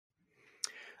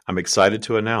I'm excited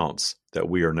to announce that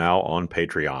we are now on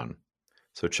Patreon.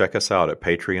 So check us out at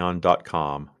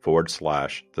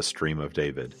patreon.com/the Stream of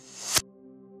David.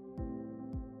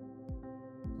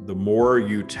 The more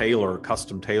you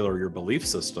custom tailor your belief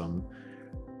system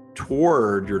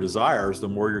toward your desires, the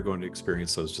more you're going to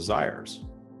experience those desires.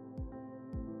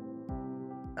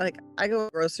 Like, I go to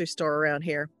a grocery store around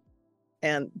here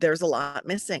and there's a lot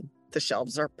missing. The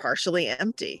shelves are partially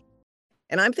empty.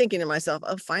 And I'm thinking to myself,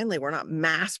 oh, finally, we're not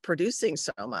mass producing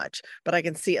so much, but I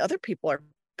can see other people are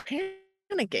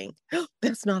panicking. Oh,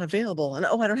 that's not available. And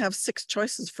I don't have 6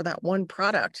 choices for that one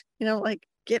product. Like,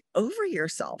 get over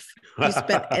yourself. If you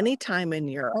spent any time in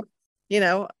Europe, you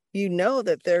know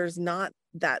that there's not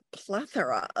that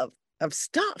plethora of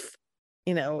stuff.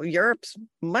 Europe's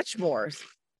much more.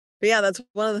 But yeah, that's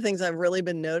one of the things I've really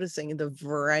been noticing, the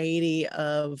variety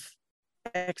of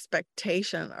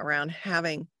expectation around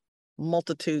having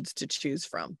multitudes to choose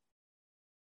from.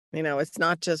 It's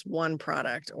not just one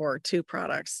product or 2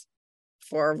 products.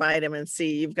 For vitamin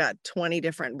C, you've got 20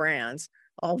 different brands,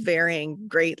 all varying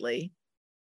greatly.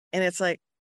 And it's like,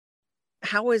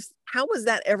 how is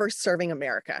that ever serving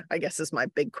America? I guess is my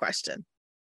big question.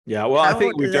 Yeah, well, I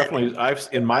think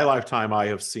in my lifetime, I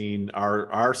have seen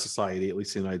our society, at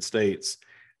least in the United States,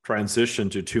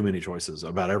 transition to too many choices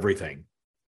about everything.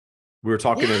 We were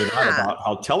talking the other night about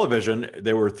how television,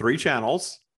 there were 3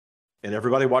 channels and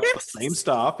everybody watched the same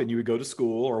stuff, and you would go to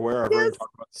school or wherever and talk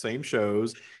about the same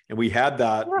shows. And we had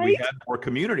that, we had more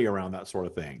community around that sort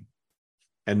of thing.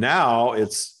 And now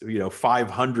it's,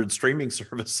 500 streaming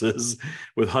services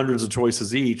with hundreds of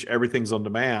choices each. Everything's on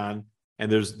demand.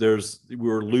 And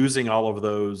we're losing all of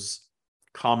those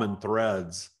common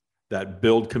threads that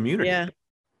build community. Yeah.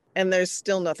 And there's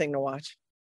still nothing to watch.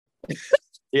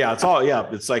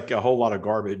 It's like a whole lot of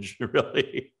garbage,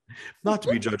 really. Not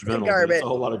to be judgmental, but it's a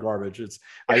whole lot of garbage.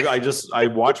 I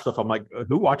watch stuff. I'm like,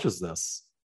 who watches this?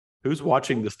 Who's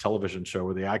watching this television show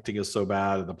where the acting is so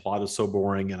bad and the plot is so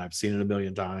boring and I've seen it a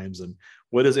million times? And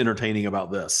what is entertaining about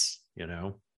this?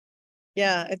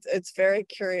 Yeah, it's very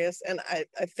curious. And I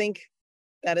think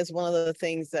that is one of the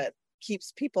things that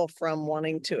keeps people from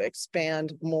wanting to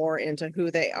expand more into who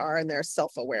they are and their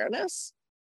self-awareness,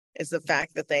 is the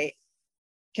fact that they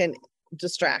can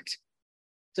distract.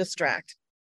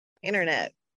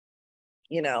 Internet,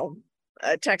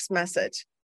 a text message.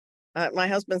 My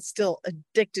husband's still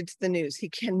addicted to the news. He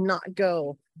cannot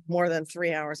go more than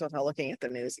 3 hours without looking at the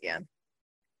news again.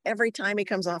 Every time he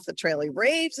comes off the trail, he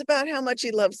raves about how much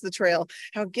he loves the trail,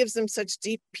 how it gives him such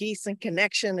deep peace and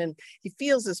connection, and he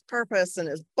feels his purpose and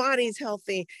his body's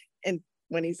healthy. And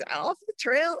when he's off the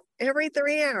trail, every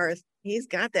 3 hours, he's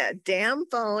got that damn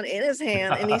phone in his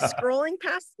hand and he's scrolling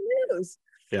past the news.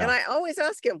 Yeah. And I always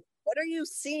ask him, what are you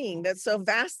seeing that's so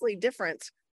vastly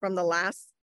different from the last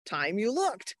time you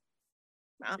looked?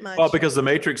 Not much. Well, because the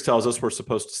Matrix tells us we're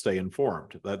supposed to stay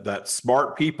informed, that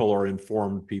smart people are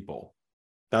informed people.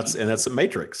 That's a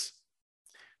Matrix.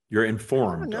 You're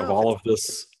informed of all of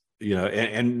this,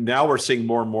 and now we're seeing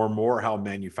more and more how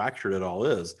manufactured it all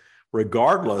is.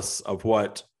 Regardless of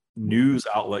what news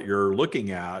outlet you're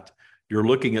looking at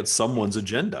someone's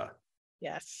agenda.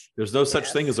 Yes. There's no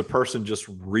such thing as a person just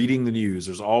reading the news.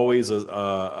 There's always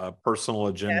a personal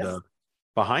agenda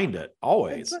behind it,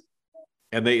 always.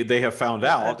 And they have found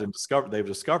out and they've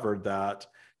discovered that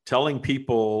telling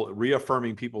people,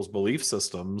 reaffirming people's belief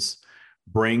systems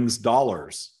brings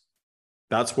dollars.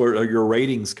 That's where your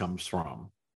ratings comes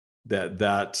from.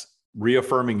 That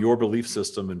reaffirming your belief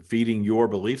system and feeding your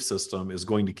belief system is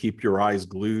going to keep your eyes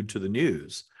glued to the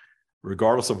news,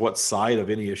 regardless of what side of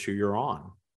any issue you're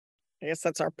on. I guess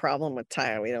that's our problem with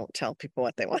Taya. We don't tell people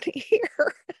what they want to hear.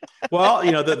 Well,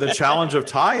 the challenge of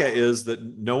Taya is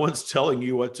that no one's telling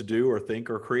you what to do or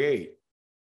think or create.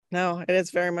 No, it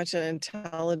is very much an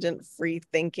intelligent, free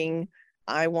thinking.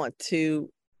 I want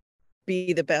to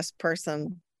be the best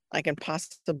person I can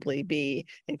possibly be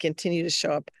and continue to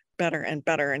show up better and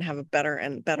better and have a better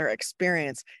and better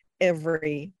experience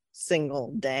every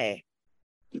single day.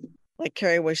 Like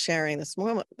Carrie was sharing this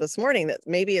morning, that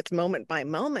maybe it's moment by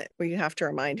moment where you have to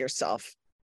remind yourself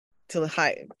to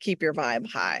keep your vibe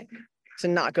high, to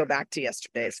not go back to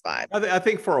yesterday's vibe. I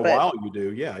think for a while you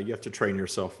do. Yeah, you have to train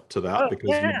yourself to that because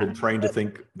you've been trained to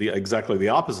think exactly the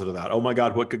opposite of that. Oh my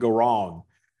God, what could go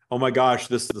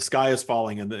the sky is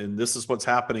falling and this is what's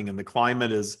happening and the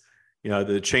climate is,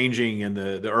 the changing and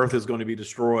the earth is going to be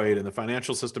destroyed and the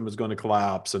financial system is going to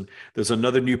collapse and there's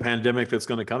another new pandemic that's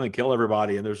going to come and kill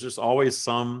everybody. And there's just always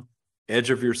some edge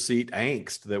of your seat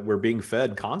angst that we're being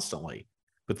fed constantly.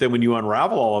 But then when you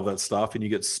unravel all of that stuff and you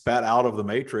get spat out of the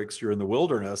matrix, you're in the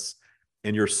wilderness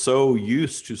and you're so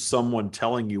used to someone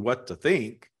telling you what to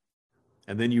think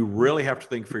And then you really have to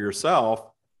think for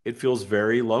yourself. It feels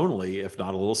very lonely, if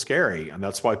not a little scary. And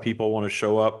that's why people want to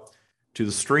show up to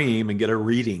the stream and get a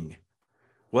reading.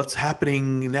 What's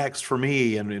happening next for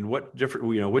me, and what different,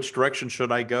 which direction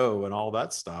should I go, and all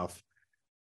that stuff.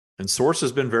 And Source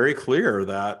has been very clear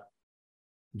that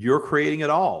you're creating it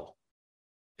all.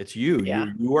 It's you. Yeah.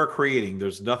 You are creating.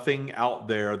 There's nothing out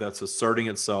there that's asserting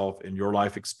itself in your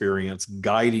life experience,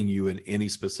 guiding you in any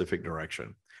specific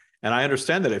direction. And I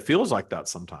understand that it feels like that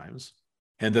sometimes.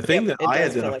 And the thing that I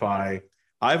identify,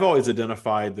 I've always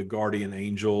identified the guardian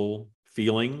angel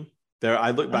feeling. There,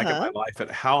 I look back at my life at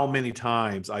how many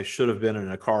times I should have been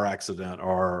in a car accident,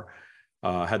 or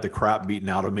had the crap beaten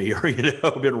out of me, or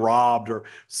been robbed or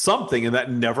something, and that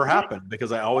never happened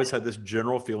because I always had this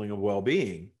general feeling of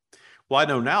well-being. Well, I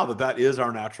know now that that is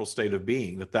our natural state of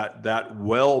being, that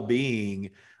well-being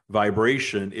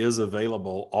vibration is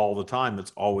available all the time.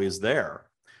 It's always there,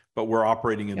 but we're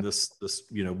operating in this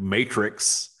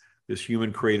matrix, this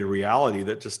human-created reality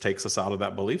that just takes us out of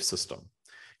that belief system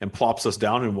and plops us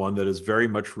down in one that is very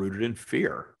much rooted in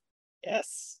fear.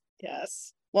 Yes.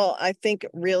 Yes. Well, I think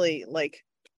really, like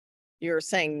you're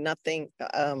saying, nothing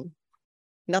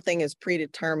is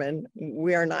predetermined.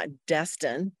 We are not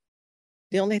destined.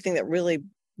 The only thing that really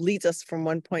leads us from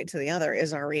one point to the other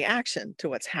is our reaction to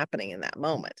what's happening in that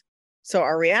moment. So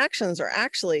our reactions are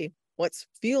actually what's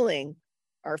fueling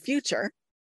our future.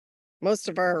 Most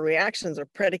of our reactions are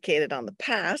predicated on the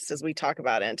past, as we talk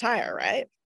about entire, right?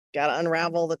 Got to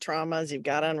unravel the traumas. You've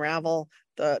got to unravel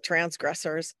the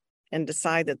transgressors and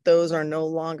decide that those are no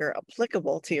longer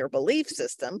applicable to your belief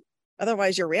system.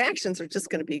 Otherwise, your reactions are just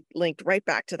going to be linked right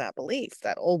back to that belief,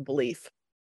 that old belief.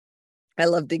 I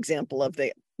love the example of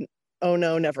the, oh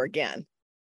no, never again.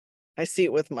 I see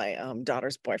it with my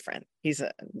daughter's boyfriend. He's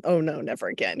a, oh no, never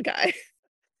again guy.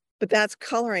 But that's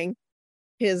coloring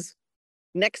his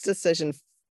next decision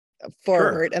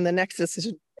forward, and the next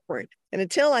decision forward. And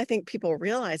until I think people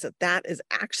realize that that is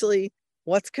actually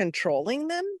what's controlling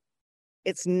them,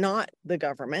 it's not the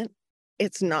government,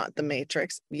 it's not the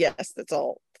matrix. Yes, that's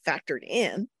all factored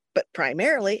in, but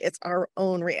primarily it's our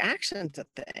own reaction to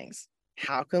things.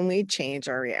 How can we change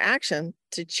our reaction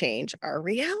to change our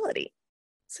reality?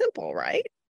 Simple, right?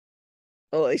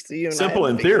 Well, at least you and simple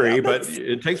I in theory, but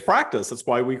it takes practice. That's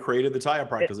why we created the tie-up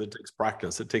practice. It takes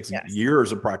practice. It takes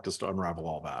years of practice to unravel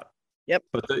all that. Yep.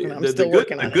 But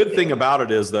the good thing about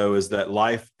it is that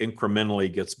life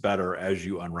incrementally gets better as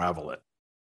you unravel it.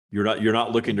 You're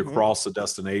not looking to cross the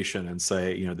destination and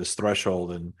say, this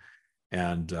threshold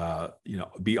and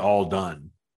be all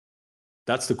done.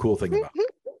 That's the cool thing about it.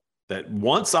 That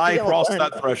once I cross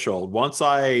that threshold, once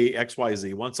I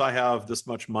XYZ, once I have this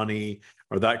much money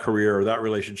or that career or that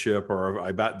relationship, or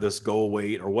I bet this goal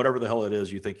weight or whatever the hell it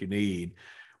is you think you need,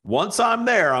 once I'm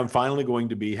there, I'm finally going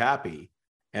to be happy.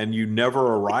 And you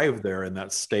never arrive there in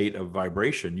that state of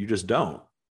vibration. You just don't,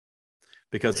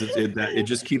 because it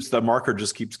just keeps, the marker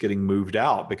just keeps getting moved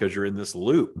out, because you're in this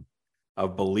loop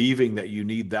of believing that you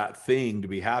need that thing to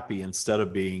be happy instead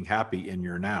of being happy in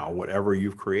your now, whatever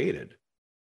you've created.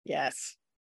 Yes.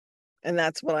 And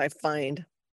that's what I find,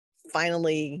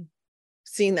 finally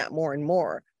seeing that more and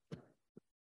more,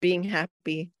 being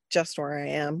happy just where I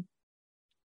am.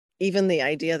 Even the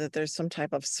idea that there's some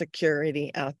type of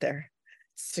security out there,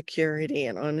 security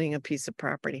and owning a piece of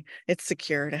property. It's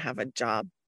secure to have a job.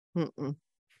 None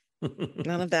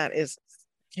of that is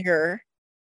secure.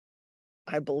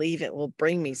 I believe it will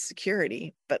bring me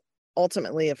security, but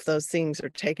ultimately, if those things are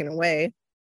taken away,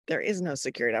 there is no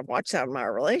security. I've watched that in my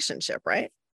relationship,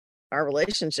 right? Our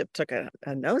relationship took a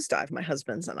nosedive, my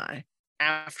husband's and I,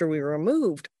 after we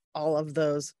removed all of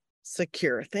those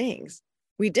secure things.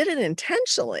 We did it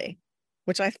intentionally,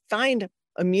 which I find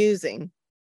amusing,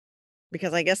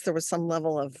 because I guess there was some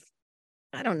level of,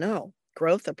 I don't know,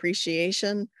 growth,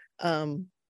 appreciation,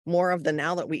 more of the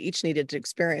now that we each needed to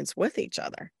experience with each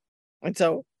other. And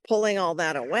so pulling all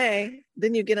that away,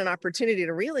 then you get an opportunity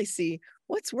to really see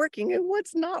what's working and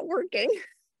what's not working.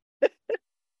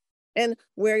 And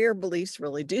where your beliefs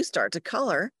really do start to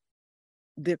color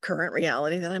the current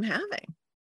reality that I'm having.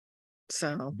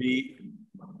 So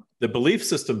the belief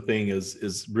system thing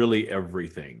is really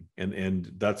everything.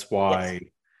 And that's why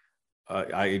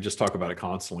I just talk about it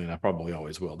constantly, and I probably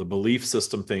always will. The belief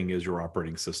system thing is your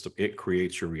operating system. It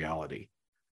creates your reality.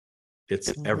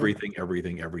 It's everything.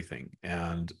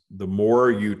 And the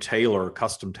more you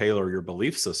custom tailor your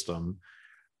belief system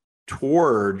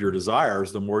toward your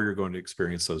desires, the more you're going to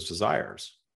experience those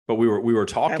desires. But we were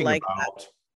talking about,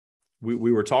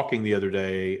 we were talking the other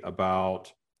day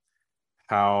about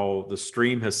how the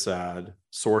stream has said,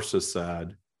 Source has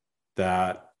said,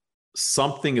 that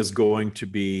something is going to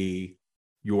be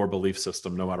your belief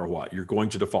system no matter what. You're going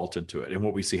to default into it. And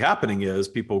what we see happening is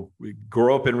people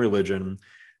grow up in religion.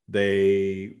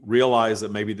 They realize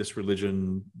that maybe this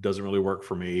religion doesn't really work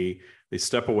for me. They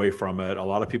step away from it. A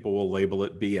lot of people will label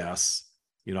it BS.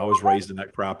 You know, I was raised in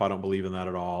that crap. I don't believe in that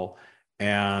at all.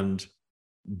 And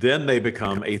then they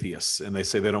become atheists and they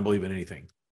say they don't believe in anything.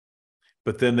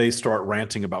 But then they start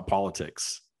ranting about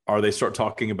politics, or they start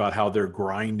talking about how they're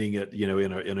grinding it, you know,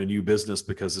 in a new business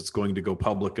because it's going to go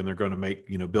public and they're going to make,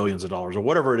 you know, billions of dollars or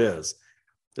whatever it is.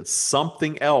 That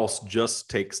something else just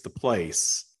takes the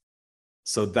place.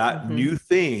 So that new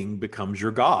thing becomes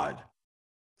your God.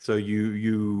 So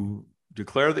you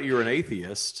declare that you're an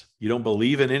atheist. You don't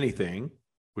believe in anything,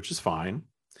 which is fine.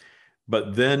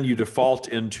 But then you default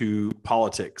into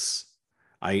politics.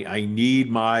 I need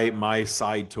my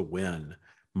side to win.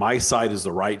 My side is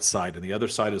the right side and the other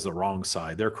side is the wrong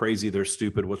side. They're crazy. They're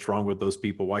stupid. What's wrong with those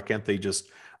people? Why can't they just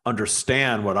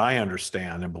understand what I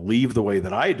understand and believe the way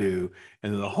that I do?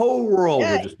 And then the whole world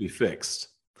will just be fixed.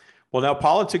 Well, now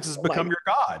politics has become your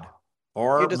God,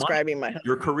 or you're describing money,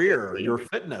 your career, your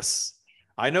fitness.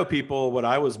 I know people when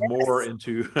I was more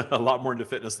into a lot more into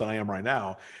fitness than I am right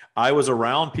now. I was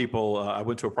around people. I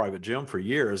went to a private gym for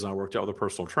years and I worked out with a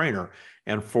personal trainer.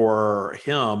 And for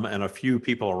him and a few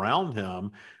people around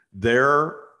him,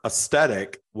 their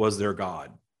aesthetic was their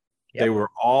God. They were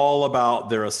all about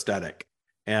their aesthetic.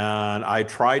 And I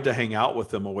tried to hang out with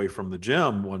them away from the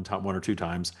gym one or two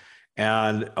times.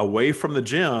 And away from the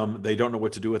gym, they don't know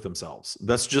what to do with themselves.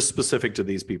 That's just specific to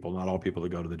these people, not all people that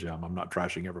go to the gym. I'm not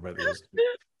trashing everybody else.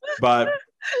 But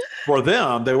for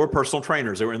them, they were personal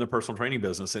trainers. They were in the personal training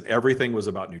business, and everything was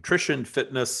about nutrition,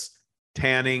 fitness,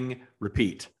 tanning,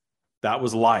 repeat. That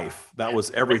was life. That was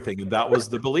everything. And that was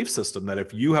the belief system that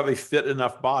if you have a fit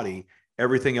enough body,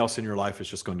 everything else in your life is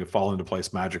just going to fall into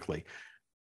place magically.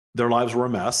 Their lives were a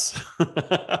mess,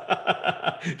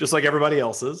 just like everybody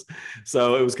else's.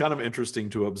 So it was kind of interesting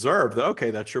to observe that, okay,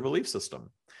 that's your belief system.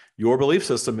 Your belief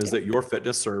system is that your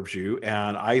fitness serves you.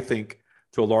 And I think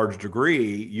to a large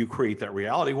degree, you create that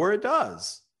reality where it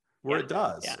does, it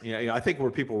does. Yeah. I think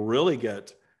where people really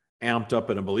get amped up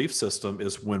in a belief system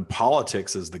is when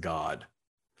politics is the God,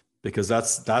 because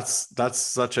that's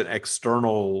such an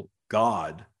external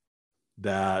God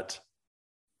that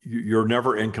you're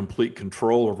never in complete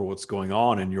control over what's going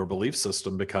on in your belief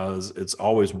system, because it's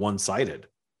always one-sided.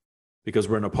 Because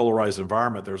we're in a polarized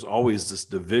environment, there's always this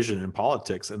division in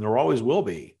politics, and there always will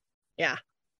be. Yeah.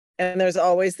 And there's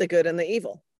always the good and the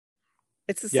evil.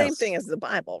 It's the same thing as the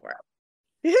Bible,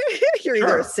 right? You're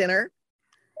either a sinner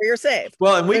or you're saved.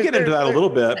 Well, and we get into that a little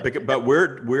bit, but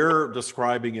we're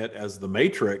describing it as the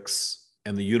matrix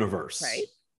and the universe. Right.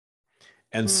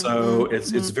 And so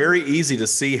it's very easy to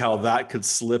see how that could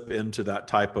slip into that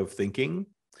type of thinking.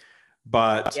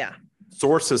 But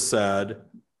sources said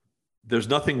there's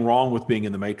nothing wrong with being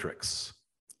in the matrix,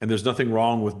 and there's nothing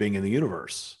wrong with being in the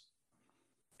universe.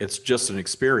 It's just an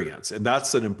experience. And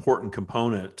that's an important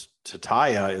component to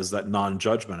Taya, is that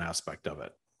non-judgment aspect of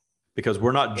it. Because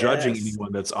we're not judging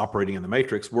anyone that's operating in the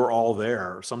matrix. We're all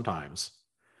there sometimes.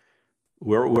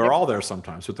 We're all there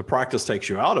sometimes, but the practice takes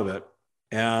you out of it.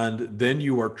 And then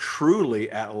you are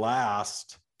truly at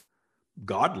last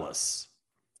godless.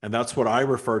 And that's what I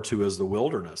refer to as the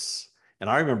wilderness. And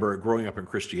I remember growing up in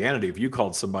Christianity, if you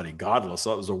called somebody godless,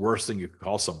 that was the worst thing you could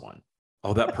call someone.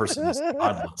 Oh, that person is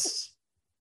godless.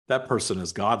 That person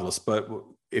is godless. But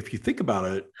if you think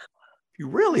about it, if you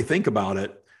really think about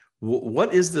it,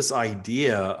 what is this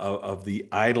idea of the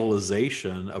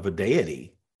idolization of a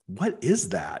deity? What is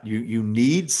that? You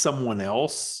need someone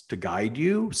else to guide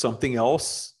you, something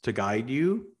else to guide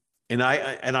you. And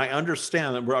I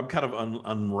understand that I'm kind of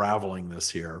unraveling this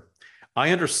here.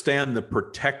 I understand the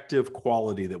protective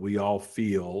quality that we all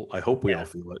feel. I hope we all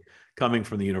feel it coming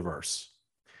from the universe.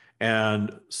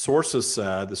 And sources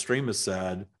said, the stream has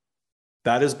said,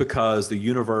 that is because the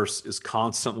universe is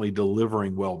constantly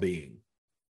delivering well-being.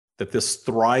 That this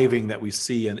thriving that we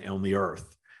see on the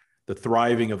earth, the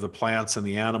thriving of the plants and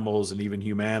the animals and even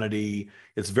humanity.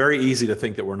 It's very easy to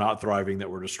think that we're not thriving, that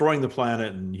we're destroying the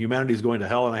planet and humanity is going to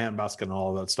hell in a handbasket and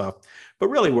all of that stuff. But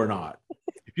really, we're not.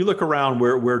 If you look around,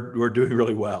 we're doing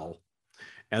really well.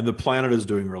 And the planet is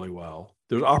doing really well.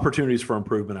 There's opportunities for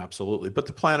improvement, absolutely. But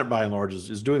the planet, by and large,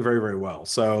 is doing very, very well.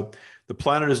 So the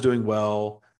planet is doing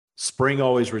well. Spring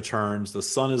always returns. The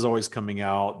sun is always coming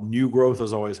out. New growth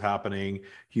is always happening.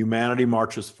 Humanity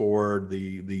marches forward.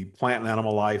 The plant and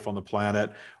animal life on the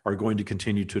planet are going to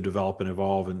continue to develop and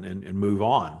evolve and move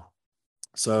on.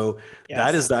 So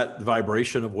that is that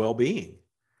vibration of well-being.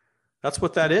 That's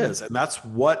what that is. And that's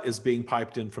what is being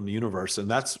piped in from the universe.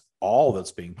 And that's all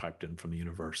that's being piped in from the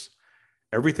universe.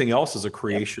 Everything else is a Yep,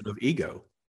 creation of ego.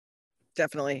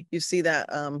 definitely. You see that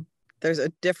there's a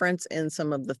difference in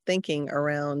some of the thinking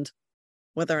around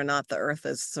whether or not the earth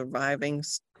is surviving,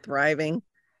 thriving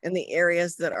in the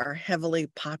areas that are heavily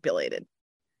populated.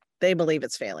 They believe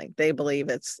it's failing. They believe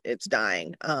it's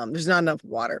dying. There's not enough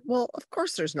water. Well, of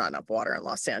course there's not enough water in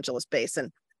Los Angeles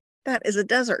Basin. That is a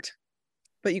desert.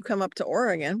 But you come up to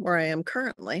Oregon, where I am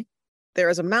currently, there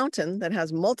is a mountain that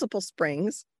has multiple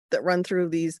springs that run through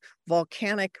these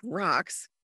volcanic rocks.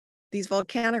 These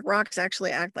volcanic rocks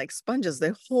actually act like sponges.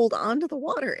 They hold onto the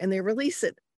water and they release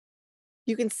it.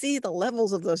 You can see the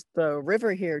levels of the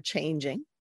river here changing.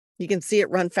 You can see it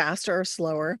run faster or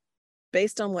slower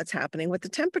based on what's happening with the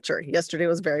temperature. Yesterday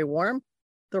was very warm.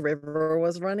 The river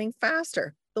was running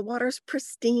faster. The water's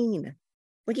pristine.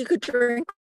 Like you could drink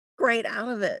right out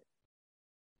of it.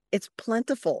 It's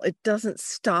plentiful. It doesn't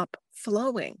stop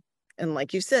flowing. And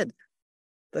like you said,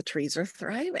 the trees are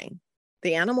thriving.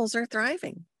 The animals are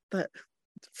thriving. The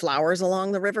flowers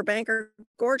along the riverbank are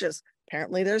gorgeous.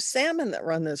 Apparently there's salmon that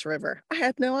run this river. I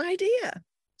had no idea.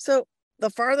 So the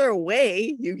farther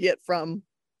away you get from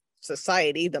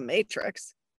society, the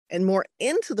matrix, and more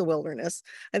into the wilderness,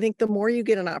 I think the more you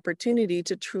get an opportunity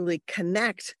to truly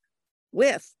connect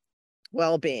with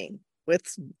well-being,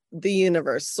 with the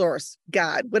universe, source,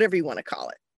 God, whatever you want to call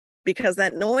it, because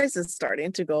that noise is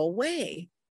starting to go away.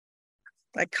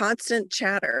 That constant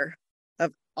chatter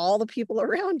of all the people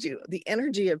around you, the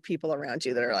energy of people around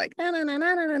you that are like,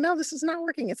 no, this is not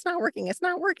working. It's not working. It's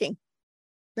not working.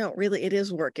 No, really, it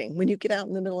is working. When you get out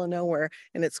in the middle of nowhere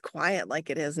and it's quiet like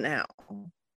it is now,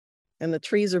 and the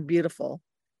trees are beautiful,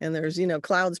 and there's,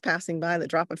 clouds passing by that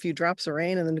drop a few drops of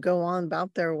rain and then go on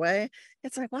about their way.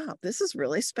 It's like, wow, this is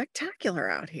really spectacular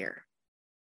out here.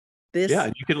 Yeah,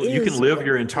 you can live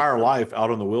your entire life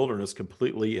out in the wilderness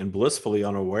completely and blissfully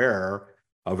unaware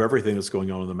of everything that's going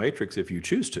on in the matrix if you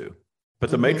choose to.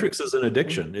 But the matrix is an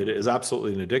addiction. It is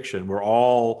absolutely an addiction.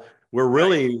 We're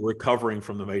really recovering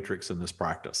from the matrix in this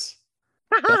practice.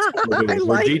 That's what we're doing.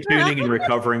 We're detuning and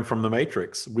recovering from the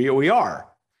matrix. We are.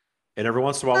 And every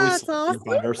once in a while we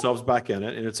find ourselves back in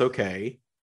it, and it's okay.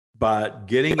 But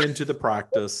getting into the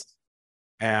practice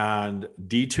and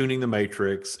detuning the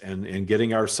matrix and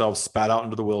getting ourselves spat out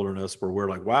into the wilderness where we're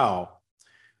like, wow,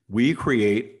 we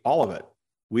create all of it.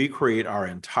 We create our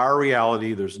entire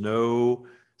reality. There's no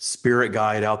spirit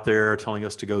guide out there telling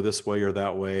us to go this way or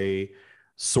that way.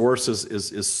 Source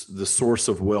is the source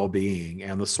of well-being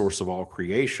and the source of all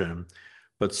creation,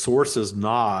 but source is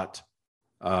not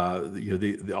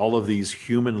all of these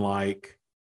human-like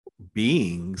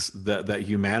beings that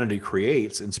humanity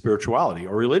creates in spirituality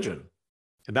or religion.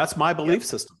 And that's my belief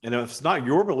system. And if it's not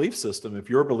your belief system, if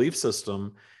your belief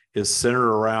system is centered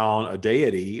around a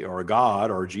deity or a God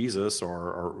or Jesus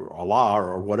or Allah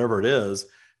or whatever it is,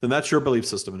 then that's your belief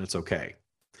system and it's okay.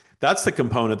 That's the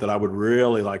component that I would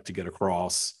really like to get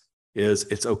across is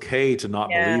it's okay to not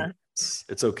believe this.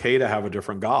 It's okay to have a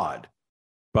different God,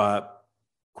 but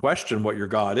question what your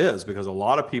God is, because a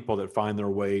lot of people that find their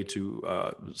way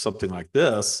to something like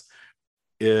this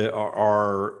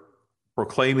are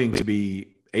proclaiming to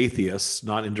be atheists,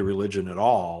 not into religion at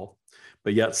all,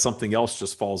 but yet something else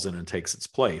just falls in and takes its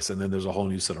place. And then there's a whole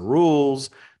new set of rules,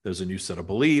 there's a new set of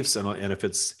beliefs. And if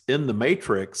it's in the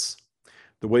matrix,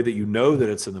 the way that you know that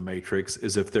it's in the matrix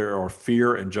is if there are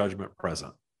fear and judgment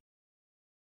present.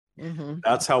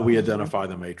 That's how we identify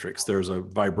the matrix. There's a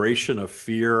vibration of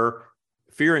fear.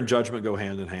 Fear and judgment go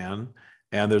hand in hand.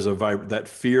 And there's that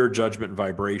fear, judgment,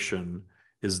 vibration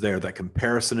is there. That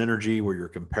comparison energy where you're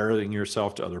comparing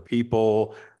yourself to other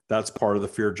people. That's part of the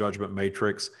fear, judgment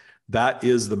matrix. That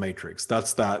is the matrix.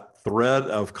 That's that thread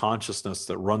of consciousness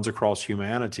that runs across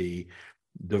humanity,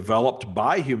 developed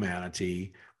by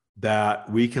humanity, that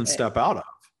we can step out of.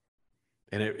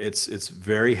 And it's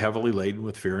very heavily laden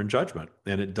with fear and judgment,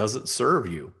 and it doesn't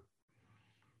serve you.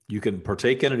 You can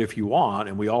partake in it if you want,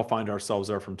 and we all find ourselves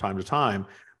there from time to time,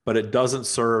 but it doesn't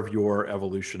serve your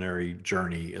evolutionary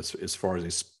journey as far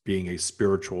as being a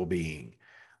spiritual being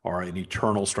or an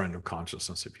eternal strand of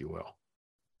consciousness, if you will.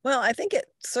 Well, I think it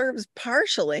serves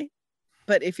partially,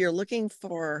 but if you're looking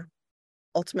for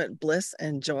ultimate bliss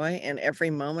and joy in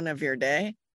every moment of your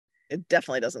day, it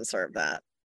definitely doesn't serve that,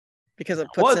 because it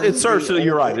puts it serves to,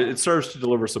 you're right, it serves to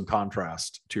deliver some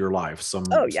contrast to your life, some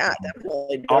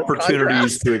definitely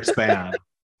opportunities to expand.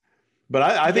 But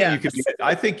I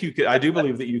think I do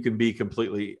believe that you can be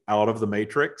completely out of the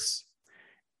matrix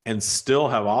and still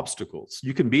have obstacles.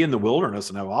 You can be in the wilderness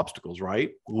and have obstacles,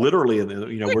 right? Literally,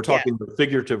 we're talking the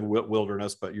figurative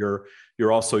wilderness, but you're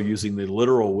also using the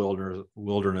literal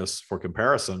wilderness for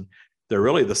comparison. They're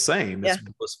really the same. Yeah. It's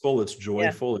blissful, it's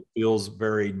joyful, it feels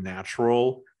very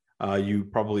natural. You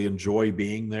probably enjoy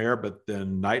being there, but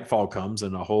then nightfall comes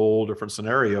and a whole different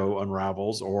scenario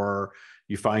unravels, or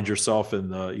you find yourself in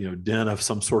the den of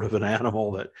some sort of an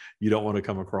animal that you don't want to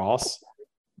come across.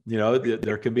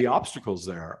 There can be obstacles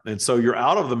there. And so you're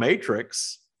out of the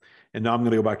matrix. And now I'm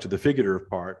going to go back to the figurative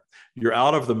part. You're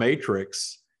out of the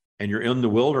matrix and you're in the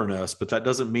wilderness, but that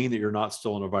doesn't mean that you're not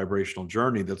still on a vibrational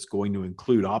journey that's going to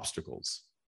include obstacles.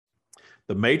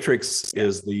 The matrix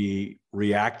is the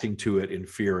reacting to it in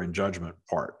fear and judgment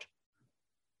part.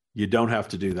 You don't have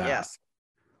to do that. Yes.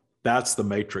 That's the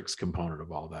matrix component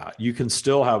of all that. You can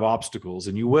still have obstacles,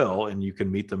 and you will, and you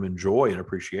can meet them in joy and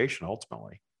appreciation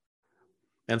ultimately.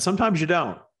 And sometimes you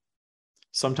don't.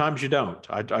 Sometimes you don't.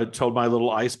 I told my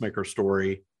little ice maker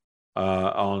story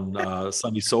on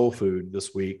Sunday Soul Food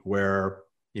this week, where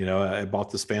I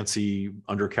bought this fancy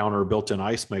under-counter built-in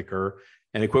ice maker,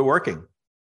 and it quit working.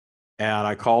 And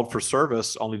I called for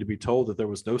service, only to be told that there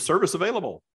was no service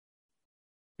available.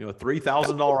 A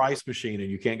 $3,000 ice machine, and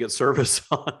you can't get service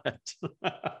on it.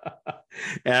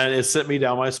 And it sent me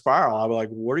down my spiral. I was like,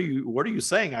 "What are you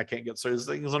saying? I can't get service?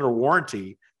 This thing is under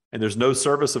warranty, and there's no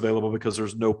service available because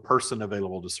there's no person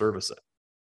available to service it."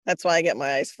 That's why I get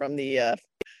my ice from the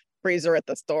freezer at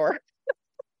the store.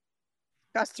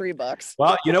 Costs $3.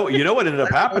 Well, you know what ended up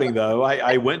happening though.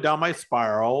 I went down my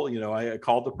spiral. I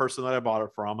called the person that I bought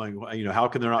it from. How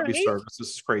can there not be service? This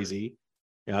is crazy.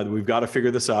 We've got to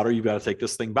figure this out, or you've got to take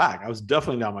this thing back. I was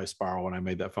definitely down my spiral when I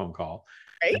made that phone call.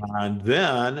 Right. And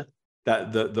then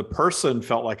that the person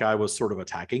felt like I was sort of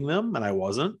attacking them, and I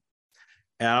wasn't.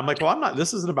 And I'm like, well, I'm not.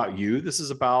 This isn't about you. This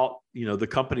is about the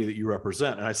company that you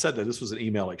represent. And I said that this was an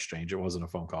email exchange. It wasn't a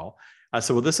phone call. I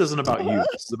said, well, this isn't about you.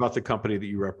 This is about the company that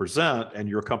you represent, and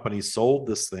your company sold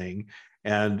this thing,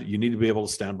 and you need to be able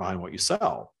to stand behind what you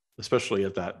sell, especially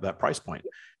at that price point.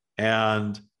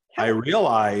 And I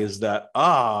realized that,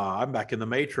 I'm back in the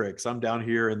matrix. I'm down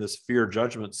here in this fear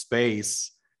judgment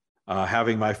space,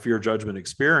 having my fear judgment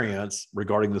experience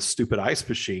regarding the stupid ice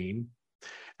machine.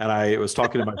 And I was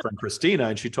talking to my friend Christina,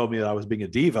 and she told me that I was being a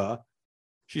diva.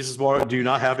 She says, well, do you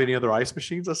not have any other ice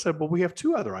machines? I said, well, we have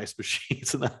 2 other ice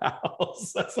machines in the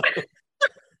house.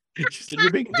 She said,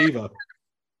 you're being a diva.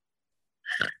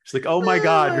 She's like, oh my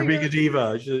God, you're being a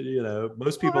diva.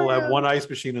 Most people have 1 ice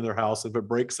machine in their house. If it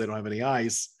breaks, they don't have any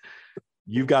ice.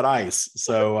 You've got ice.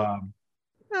 So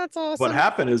that's awesome. What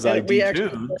happened is I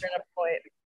detuned.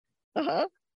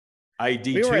 I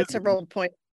detuned. We were at several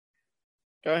points.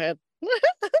 Go ahead.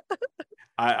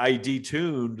 I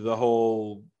detuned the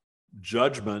whole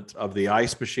judgment of the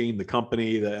ice machine, the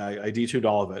company. That I detuned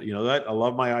all of it. That I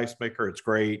love my ice maker. It's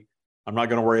great. I'm not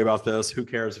going to worry about this. Who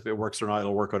cares if it works or not?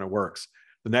 It'll work when it works.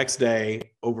 The next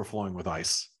day, overflowing with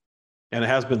ice. And it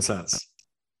has been since.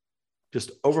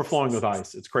 Just overflowing with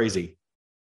ice. It's crazy.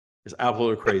 It's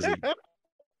absolutely crazy. I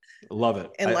love it.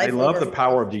 And I love the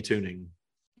power of detuning.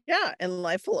 Yeah. And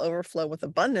life will overflow with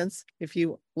abundance if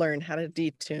you learn how to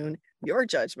detune your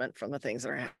judgment from the things that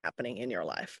are happening in your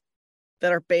life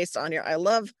that are based on I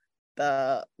love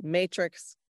the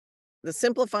matrix, the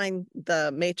simplifying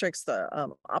the matrix, the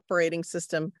operating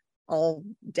system, all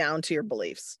down to your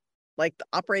beliefs. Like the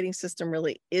operating system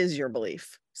really is your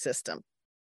belief system.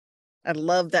 I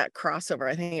love that crossover.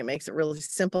 I think it makes it really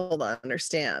simple to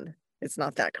understand. It's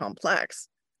not that complex.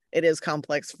 It is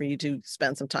complex for you to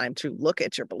spend some time to look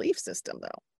at your belief system, though.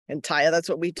 And Taya, that's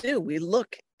what we do. We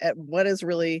look at what is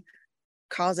really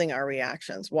causing our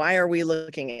reactions. Why are we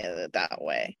looking at it that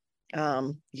way?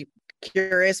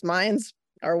 Curious minds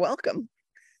are welcome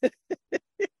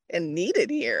and needed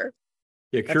here.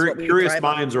 Yeah, curious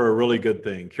minds are a really good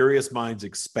thing. Curious minds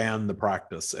expand the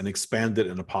practice and expand it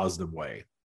in a positive way,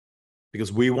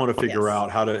 because we want to figure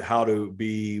out how to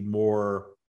be more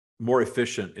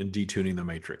efficient in detuning the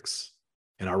matrix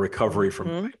and our recovery from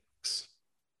the matrix.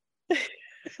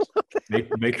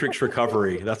 Matrix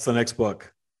recovery. That's the next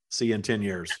book. See you in 10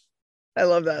 years. I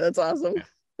love that. That's awesome.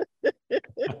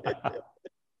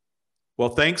 Well,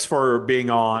 thanks for being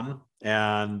on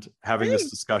and having this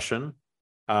discussion.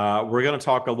 We're going to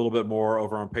talk a little bit more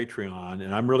over on Patreon,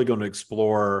 and I'm really going to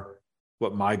explore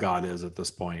what my God is at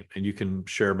this point, and you can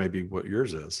share maybe what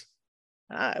yours is.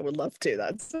 I would love to.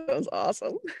 That sounds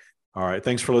awesome. All right.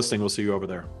 Thanks for listening. We'll see you over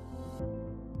there.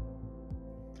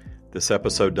 This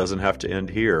episode doesn't have to end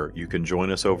here. You can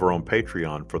join us over on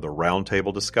Patreon for the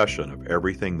roundtable discussion of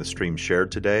everything the stream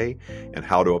shared today and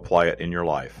how to apply it in your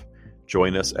life.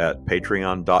 Join us at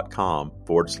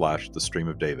patreon.com/the Stream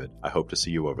of David. I hope to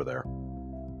see you over there.